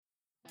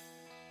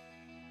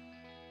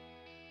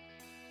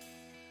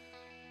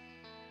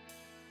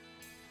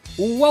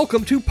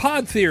Welcome to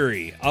Pod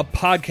Theory, a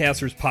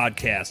podcaster's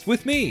podcast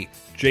with me,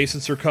 Jason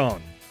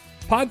Sircone.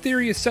 Pod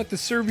Theory is set to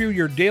serve you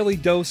your daily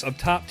dose of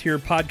top-tier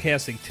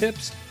podcasting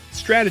tips,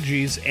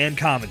 strategies, and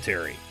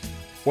commentary.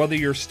 Whether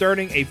you're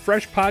starting a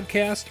fresh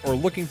podcast or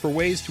looking for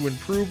ways to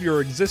improve your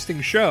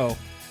existing show,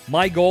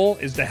 my goal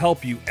is to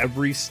help you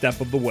every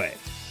step of the way.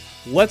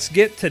 Let's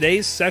get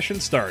today's session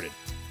started.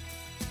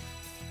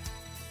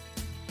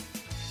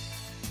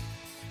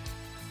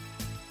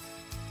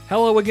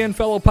 Hello again,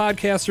 fellow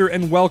podcaster,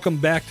 and welcome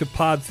back to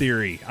Pod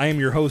Theory. I am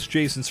your host,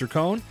 Jason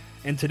Sircone,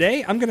 and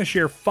today I'm going to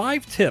share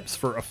 5 tips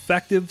for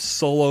effective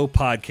solo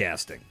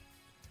podcasting.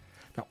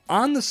 Now,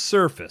 on the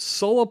surface,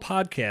 solo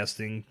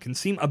podcasting can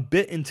seem a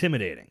bit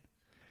intimidating.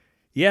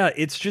 Yeah,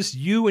 it's just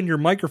you and your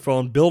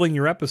microphone building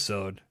your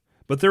episode,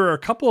 but there are a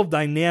couple of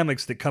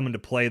dynamics that come into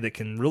play that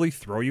can really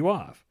throw you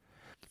off.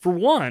 For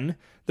one,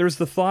 there's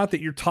the thought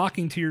that you're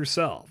talking to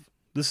yourself.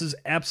 This is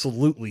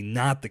absolutely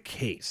not the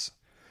case.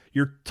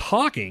 You're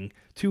talking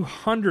to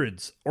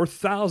hundreds or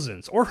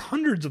thousands or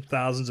hundreds of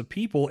thousands of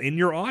people in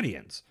your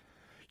audience.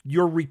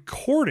 You're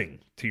recording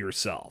to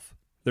yourself.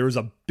 There is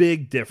a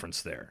big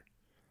difference there.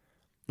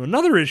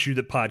 Another issue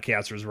that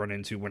podcasters run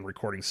into when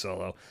recording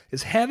solo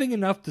is having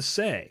enough to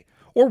say,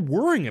 or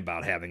worrying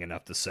about having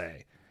enough to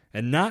say,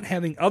 and not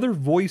having other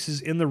voices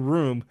in the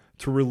room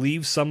to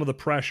relieve some of the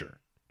pressure.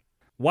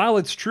 While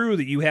it's true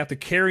that you have to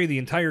carry the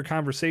entire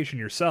conversation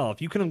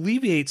yourself, you can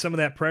alleviate some of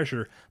that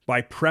pressure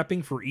by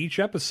prepping for each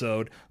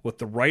episode with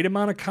the right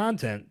amount of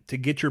content to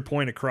get your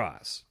point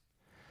across.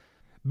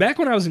 Back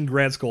when I was in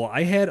grad school,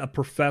 I had a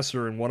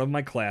professor in one of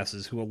my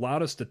classes who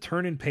allowed us to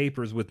turn in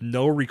papers with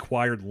no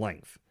required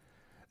length.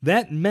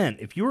 That meant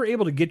if you were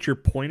able to get your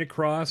point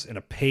across in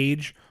a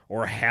page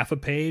or a half a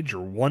page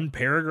or one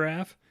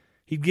paragraph,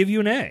 he'd give you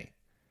an A.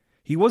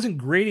 He wasn't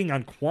grading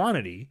on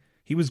quantity,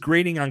 he was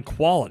grading on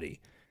quality.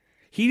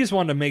 He just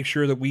wanted to make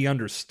sure that we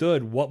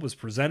understood what was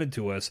presented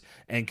to us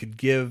and could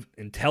give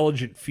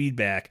intelligent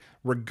feedback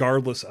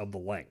regardless of the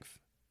length.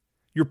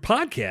 Your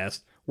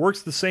podcast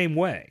works the same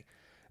way.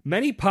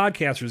 Many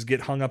podcasters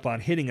get hung up on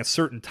hitting a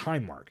certain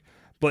time mark,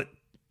 but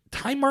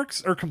time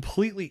marks are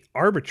completely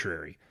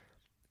arbitrary.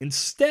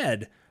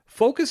 Instead,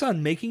 focus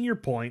on making your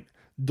point,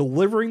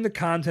 delivering the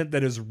content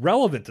that is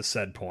relevant to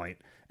said point,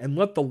 and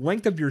let the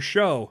length of your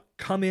show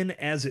come in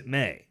as it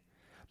may.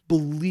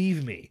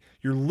 Believe me,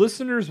 your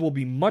listeners will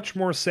be much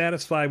more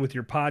satisfied with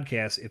your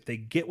podcast if they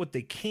get what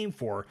they came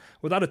for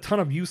without a ton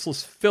of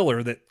useless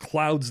filler that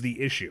clouds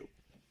the issue.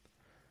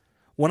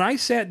 When I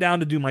sat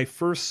down to do my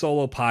first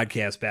solo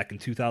podcast back in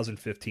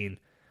 2015,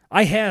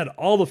 I had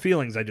all the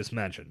feelings I just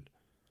mentioned.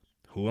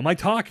 Who am I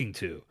talking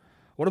to?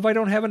 What if I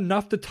don't have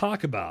enough to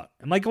talk about?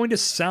 Am I going to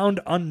sound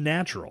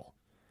unnatural?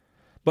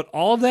 But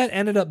all of that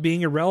ended up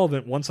being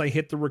irrelevant once I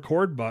hit the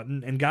record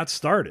button and got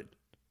started.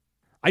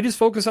 I just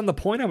focused on the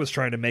point I was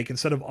trying to make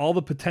instead of all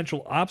the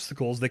potential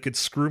obstacles that could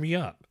screw me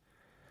up.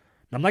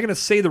 Now, I'm not going to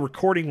say the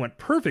recording went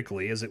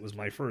perfectly as it was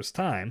my first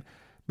time,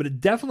 but it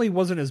definitely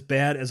wasn't as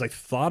bad as I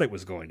thought it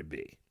was going to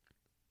be.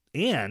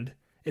 And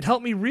it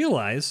helped me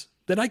realize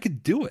that I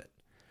could do it.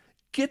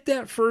 Get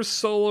that first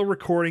solo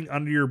recording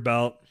under your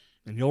belt,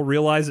 and you'll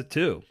realize it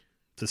too.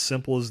 It's as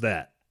simple as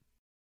that.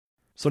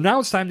 So now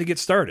it's time to get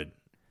started.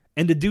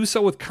 And to do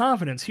so with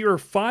confidence, here are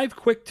 5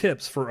 quick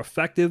tips for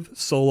effective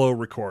solo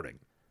recording.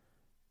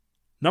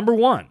 Number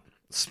 1,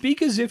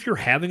 speak as if you're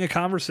having a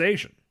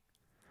conversation.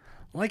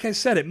 Like I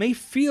said, it may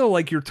feel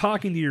like you're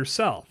talking to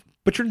yourself,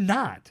 but you're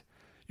not.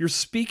 You're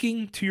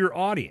speaking to your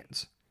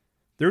audience.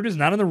 They're just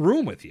not in the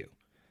room with you.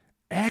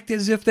 Act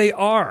as if they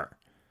are.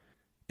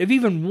 If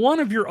even one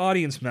of your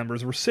audience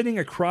members were sitting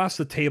across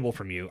the table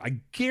from you,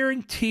 I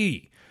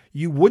guarantee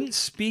you wouldn't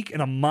speak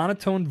in a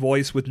monotone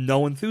voice with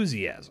no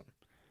enthusiasm.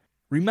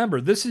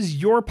 Remember, this is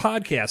your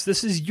podcast.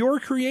 This is your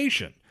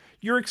creation.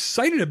 You're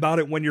excited about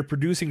it when you're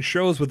producing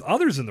shows with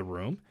others in the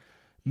room.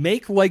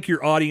 Make like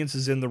your audience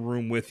is in the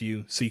room with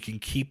you so you can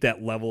keep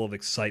that level of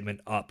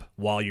excitement up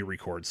while you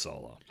record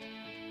solo.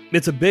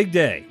 It's a big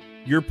day.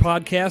 Your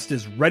podcast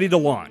is ready to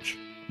launch.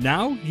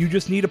 Now you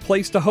just need a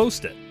place to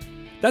host it.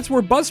 That's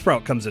where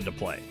Buzzsprout comes into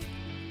play.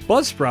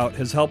 Buzzsprout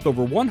has helped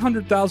over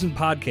 100,000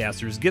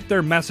 podcasters get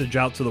their message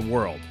out to the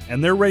world,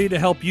 and they're ready to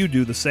help you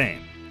do the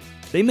same.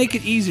 They make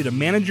it easy to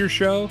manage your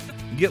show,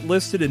 get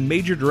listed in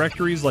major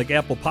directories like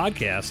Apple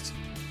Podcasts,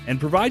 and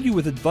provide you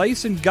with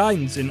advice and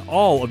guidance in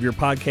all of your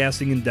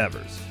podcasting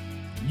endeavors.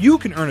 You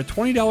can earn a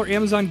 $20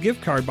 Amazon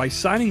gift card by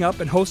signing up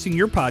and hosting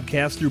your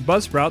podcast through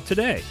Buzzsprout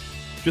today.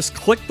 Just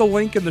click the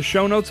link in the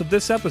show notes of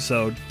this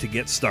episode to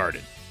get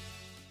started.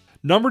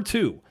 Number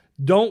 2,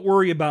 don't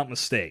worry about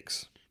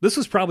mistakes. This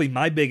was probably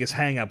my biggest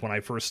hang-up when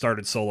I first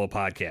started solo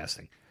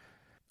podcasting.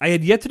 I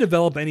had yet to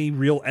develop any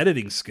real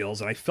editing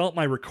skills, and I felt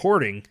my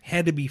recording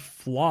had to be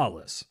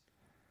flawless.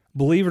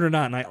 Believe it or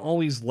not, and I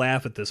always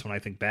laugh at this when I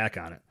think back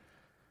on it,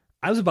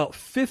 I was about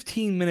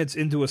 15 minutes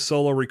into a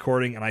solo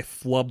recording and I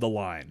flubbed a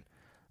line.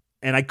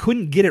 And I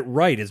couldn't get it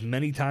right as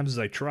many times as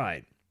I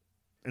tried.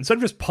 Instead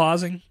of just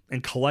pausing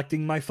and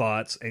collecting my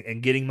thoughts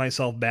and getting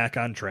myself back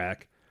on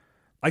track,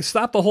 I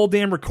stopped the whole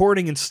damn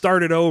recording and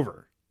started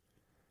over.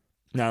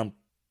 Now,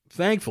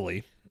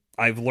 thankfully,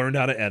 I've learned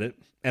how to edit,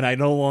 and I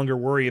no longer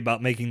worry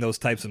about making those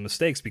types of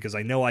mistakes because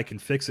I know I can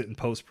fix it in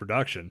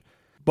post-production.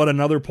 But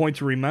another point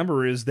to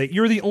remember is that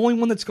you're the only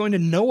one that's going to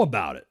know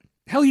about it.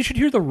 Hell, you should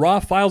hear the raw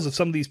files of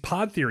some of these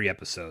Pod Theory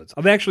episodes.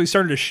 I've actually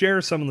started to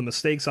share some of the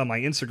mistakes on my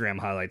Instagram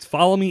highlights.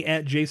 Follow me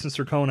at Jason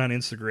Sircone on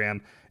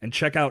Instagram and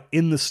check out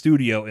In the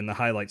Studio in the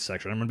highlights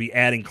section. I'm going to be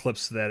adding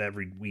clips to that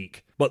every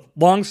week. But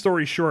long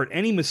story short,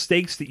 any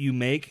mistakes that you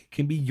make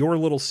can be your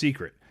little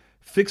secret.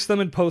 Fix them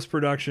in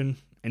post-production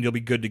and you'll be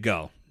good to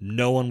go.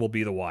 No one will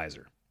be the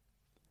wiser.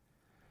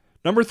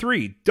 Number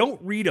 3,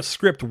 don't read a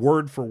script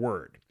word for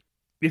word.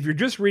 If you're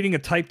just reading a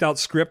typed out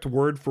script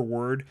word for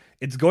word,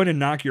 it's going to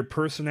knock your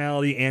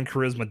personality and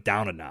charisma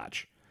down a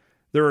notch.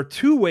 There are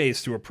 2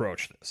 ways to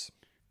approach this.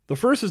 The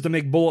first is to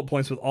make bullet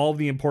points with all of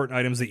the important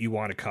items that you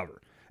want to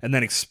cover, and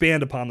then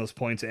expand upon those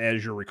points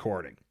as you're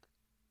recording.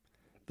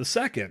 The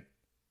second,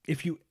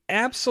 if you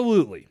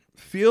absolutely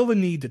feel the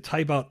need to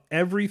type out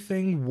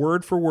everything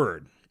word for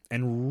word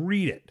and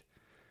read it,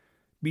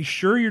 be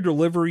sure your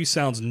delivery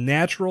sounds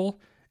natural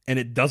and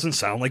it doesn't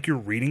sound like you're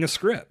reading a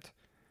script.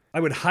 I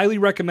would highly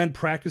recommend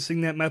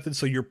practicing that method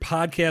so your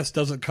podcast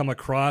doesn't come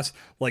across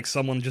like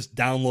someone just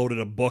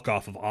downloaded a book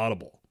off of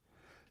Audible.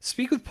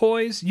 Speak with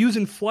poise, use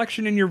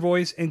inflection in your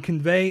voice, and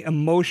convey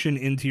emotion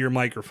into your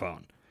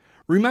microphone.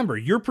 Remember,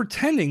 you're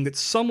pretending that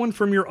someone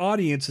from your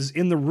audience is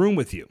in the room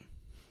with you.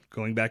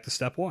 Going back to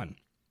step 1.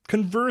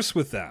 Converse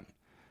with them.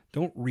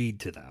 Don't read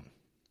to them.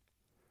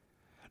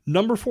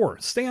 Number 4,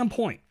 stay on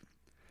point.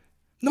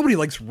 Nobody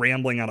likes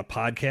rambling on a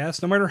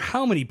podcast, no matter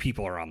how many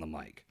people are on the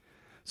mic.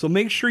 So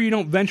make sure you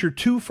don't venture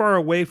too far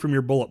away from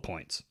your bullet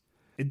points.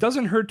 It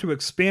doesn't hurt to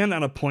expand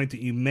on a point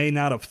that you may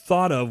not have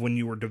thought of when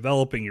you were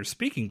developing your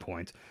speaking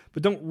points,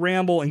 but don't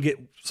ramble and get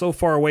so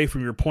far away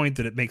from your point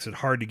that it makes it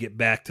hard to get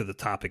back to the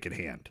topic at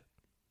hand.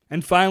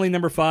 And finally,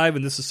 number 5,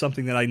 and this is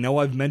something that I know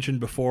I've mentioned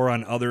before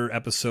on other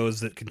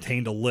episodes that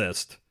contained a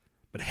list,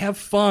 but have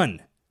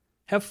fun.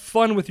 Have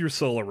fun with your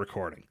solo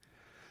recording.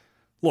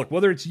 Look,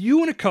 whether it's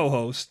you and a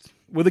co-host,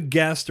 with a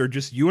guest, or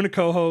just you and a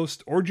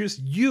co-host, or just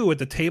you at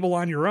the table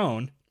on your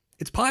own,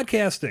 it's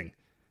podcasting.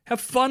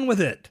 Have fun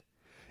with it.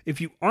 If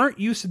you aren't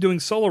used to doing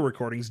solo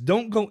recordings,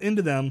 don't go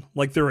into them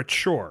like they're a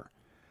chore.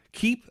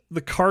 Keep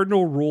the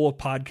cardinal rule of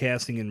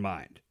podcasting in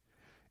mind.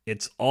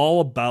 It's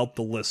all about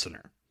the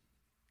listener.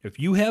 If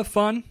you have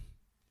fun,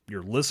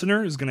 your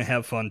listener is going to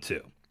have fun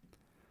too.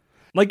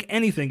 Like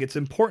anything, it's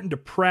important to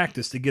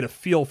practice to get a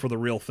feel for the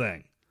real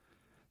thing.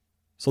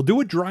 So do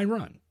a dry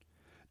run.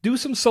 Do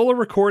some solo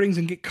recordings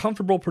and get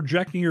comfortable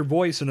projecting your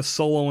voice in a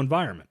solo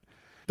environment.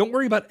 Don't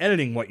worry about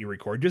editing what you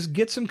record. Just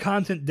get some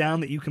content down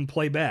that you can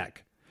play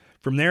back.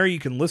 From there, you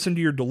can listen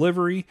to your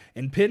delivery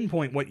and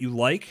pinpoint what you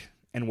like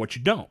and what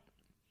you don't.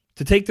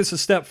 To take this a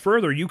step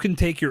further, you can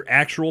take your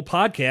actual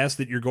podcast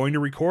that you're going to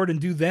record and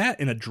do that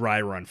in a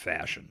dry run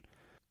fashion.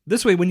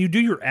 This way, when you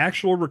do your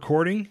actual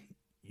recording,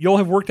 you'll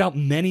have worked out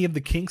many of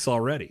the kinks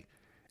already.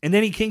 And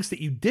any kinks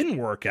that you didn't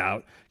work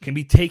out can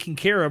be taken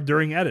care of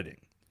during editing.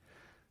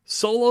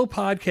 Solo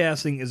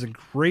podcasting is a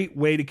great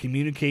way to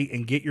communicate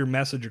and get your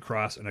message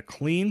across in a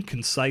clean,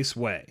 concise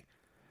way.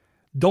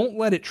 Don't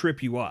let it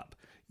trip you up.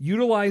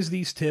 Utilize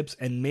these tips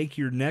and make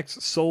your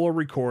next solo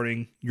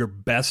recording your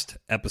best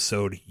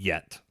episode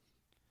yet.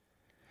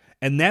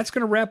 And that's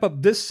going to wrap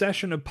up this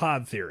session of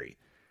Pod Theory.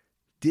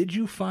 Did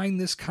you find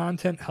this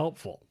content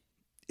helpful?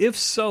 If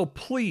so,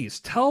 please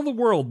tell the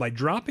world by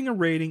dropping a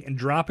rating and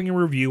dropping a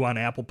review on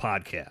Apple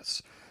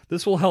Podcasts.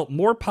 This will help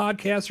more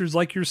podcasters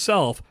like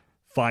yourself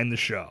find the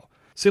show.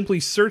 Simply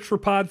search for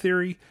Pod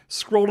Theory,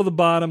 scroll to the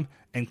bottom,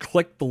 and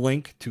click the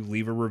link to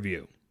leave a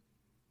review.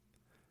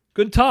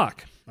 Good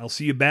talk. I'll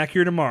see you back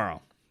here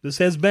tomorrow. This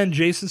has been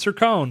Jason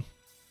Sircone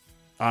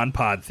on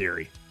Pod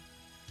Theory.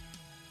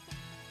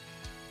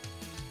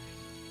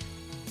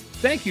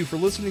 Thank you for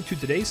listening to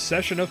today's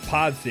session of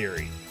Pod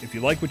Theory. If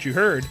you like what you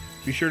heard,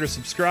 be sure to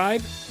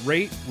subscribe,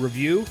 rate,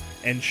 review,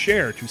 and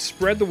share to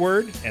spread the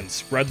word and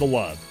spread the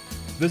love.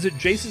 Visit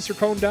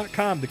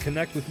jasonsircone.com to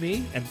connect with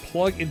me and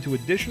plug into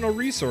additional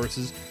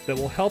resources that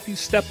will help you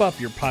step up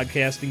your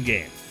podcasting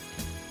game.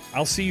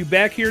 I'll see you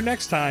back here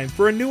next time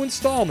for a new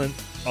installment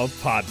of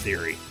Pod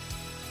Theory.